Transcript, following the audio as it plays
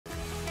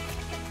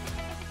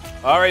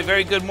All right,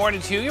 very good morning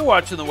to you. You're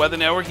watching the Weather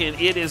Network, and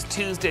it is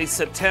Tuesday,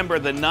 September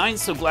the 9th.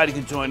 So glad you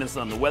could join us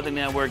on the Weather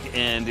Network.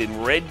 And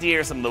in Red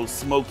Deer, some of those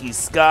smoky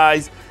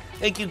skies.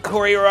 Thank you,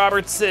 Corey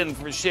Robertson,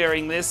 for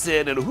sharing this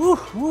in. And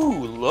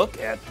look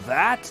at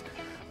that.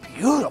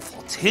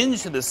 Beautiful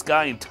tinge to the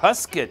sky in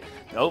Tuscan,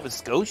 Nova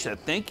Scotia.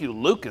 Thank you,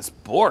 Lucas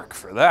Bork,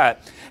 for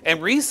that.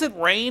 And recent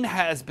rain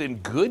has been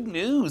good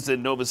news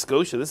in Nova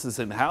Scotia. This is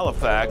in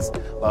Halifax.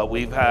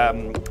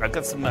 I've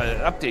got some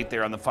update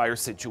there on the fire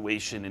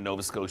situation in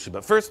Nova Scotia.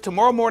 But first,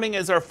 tomorrow morning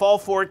is our fall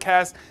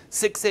forecast,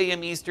 6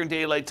 a.m. Eastern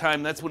Daylight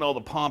Time. That's when all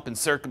the pomp and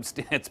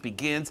circumstance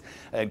begins.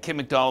 And Kim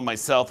McDowell and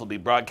myself will be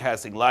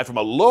broadcasting live from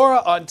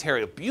Elora,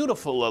 Ontario.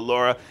 Beautiful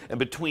Elora. And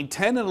between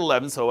 10 and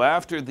 11, so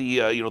after the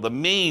the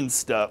main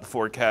stuff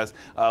forecast,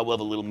 we'll have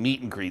a little meet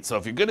and greet. So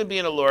if you're going to be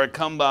in Elora,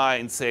 come by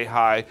and say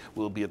hi.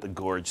 We'll be at the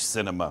Gorge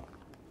Cinema.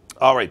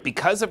 All right,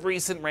 because of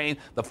recent rain,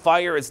 the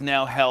fire is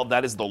now held.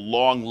 That is the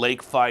Long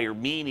Lake fire,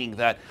 meaning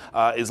that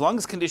as long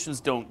as conditions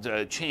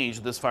don't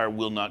change, this fire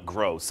will not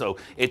grow. So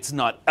it's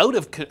not out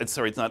of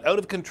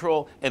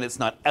control, and it's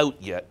not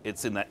out yet.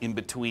 It's in that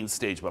in-between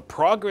stage. But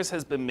progress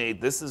has been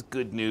made. This is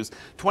good news.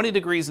 20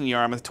 degrees in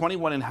Yarmouth,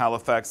 21 in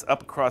Halifax,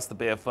 up across the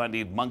Bay of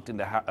Fundy, Moncton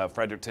to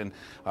Fredericton,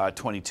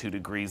 22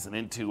 degrees, and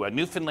into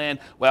Newfoundland,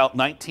 well,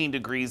 19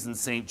 degrees in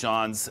St.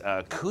 John's.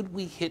 Could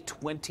we hit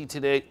 20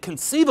 today?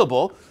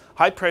 Conceivable.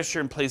 High pressure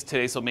in place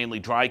today, so mainly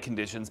dry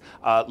conditions.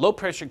 Low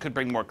pressure could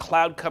bring more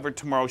cloud cover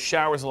tomorrow.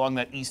 Showers along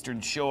that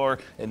eastern shore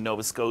in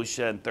Nova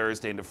Scotia, and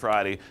Thursday into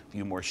Friday, a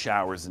few more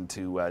showers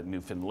into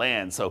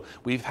Newfoundland. So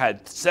we've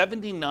had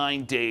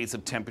 79 days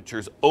of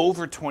temperatures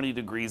over 20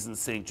 degrees in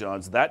St.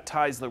 John's. That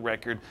ties the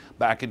record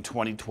back in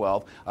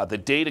 2012. The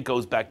data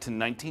goes back to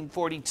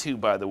 1942,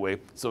 by the way.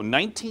 So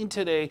 19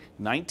 today,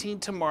 19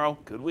 tomorrow.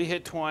 Could we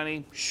hit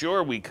 20?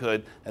 Sure we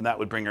could, and that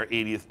would bring our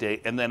 80th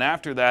day. And then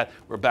after that,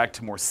 we're back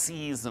to more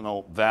seasonal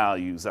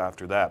values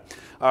after that.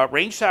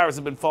 Rain showers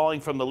have been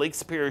falling from the Lake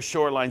Superior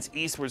shorelines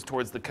eastwards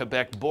towards the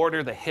Quebec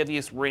border. The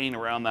heaviest rain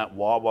around that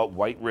Wawa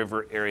White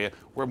River area,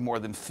 where more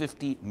than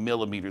 50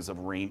 millimeters of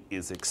rain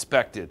is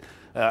expected.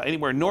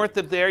 Anywhere north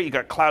of there, you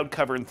got cloud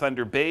cover in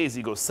Thunder Bay. As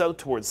you go south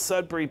towards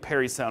Sudbury,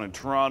 Parry Sound, and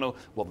Toronto,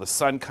 well, the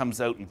sun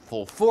comes out in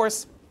full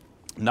force.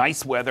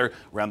 Nice weather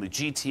around the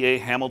GTA,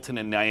 Hamilton,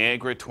 and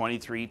Niagara,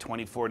 23,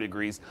 24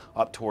 degrees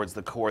up towards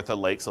the Kawartha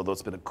Lakes, although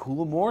it's been a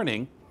cool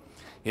morning.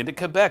 Into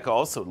Quebec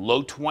also,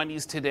 low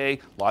 20s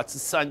today, lots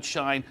of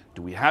sunshine.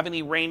 Do we have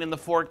any rain in the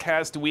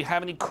forecast? Do we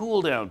have any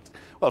cool down?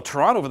 Well,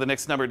 Toronto over the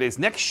next number of days.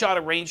 Next shot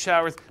of rain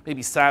showers,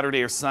 maybe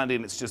Saturday or Sunday,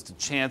 and it's just a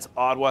chance.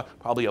 Ottawa,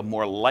 probably a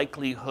more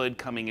likelihood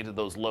coming into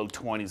those low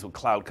 20s with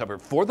cloud cover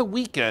for the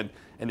weekend,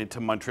 and into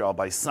Montreal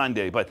by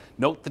Sunday. But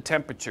note the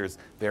temperatures,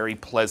 very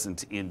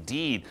pleasant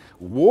indeed.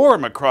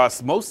 Warm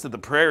across most of the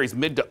prairies,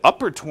 mid to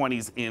upper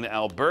 20s in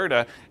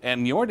Alberta.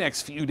 And your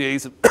next few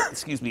days,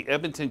 excuse me,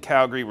 Edmonton,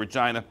 Calgary,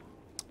 Regina,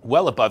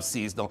 well above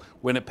seasonal.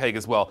 Winnipeg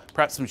as well.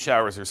 Perhaps some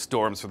showers or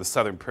storms for the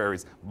southern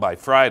prairies by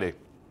Friday.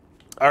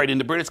 All right,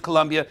 into British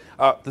Columbia,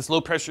 this low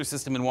pressure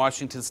system in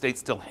Washington state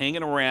still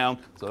hanging around,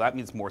 so that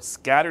means more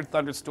scattered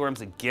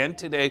thunderstorms again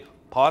today,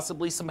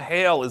 possibly some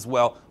hail as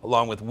well,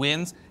 along with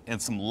winds and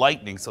some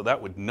lightning, so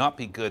that would not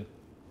be good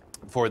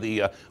for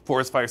the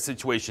forest fire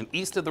situation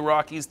east of the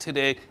Rockies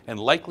today, and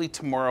likely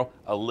tomorrow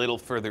a little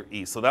further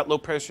east. So that low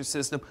pressure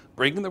system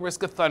bringing the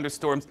risk of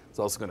thunderstorms. It's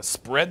also going to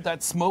spread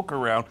that smoke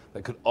around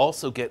that could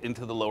also get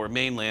into the lower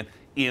mainland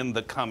in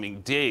the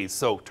coming days.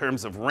 So in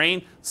terms of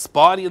rain,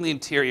 spotty in the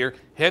interior,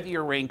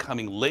 heavier rain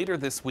coming later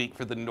this week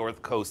for the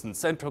north coast and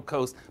central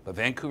coast, but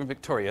Vancouver,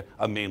 Victoria,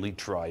 a mainly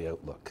dry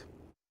outlook.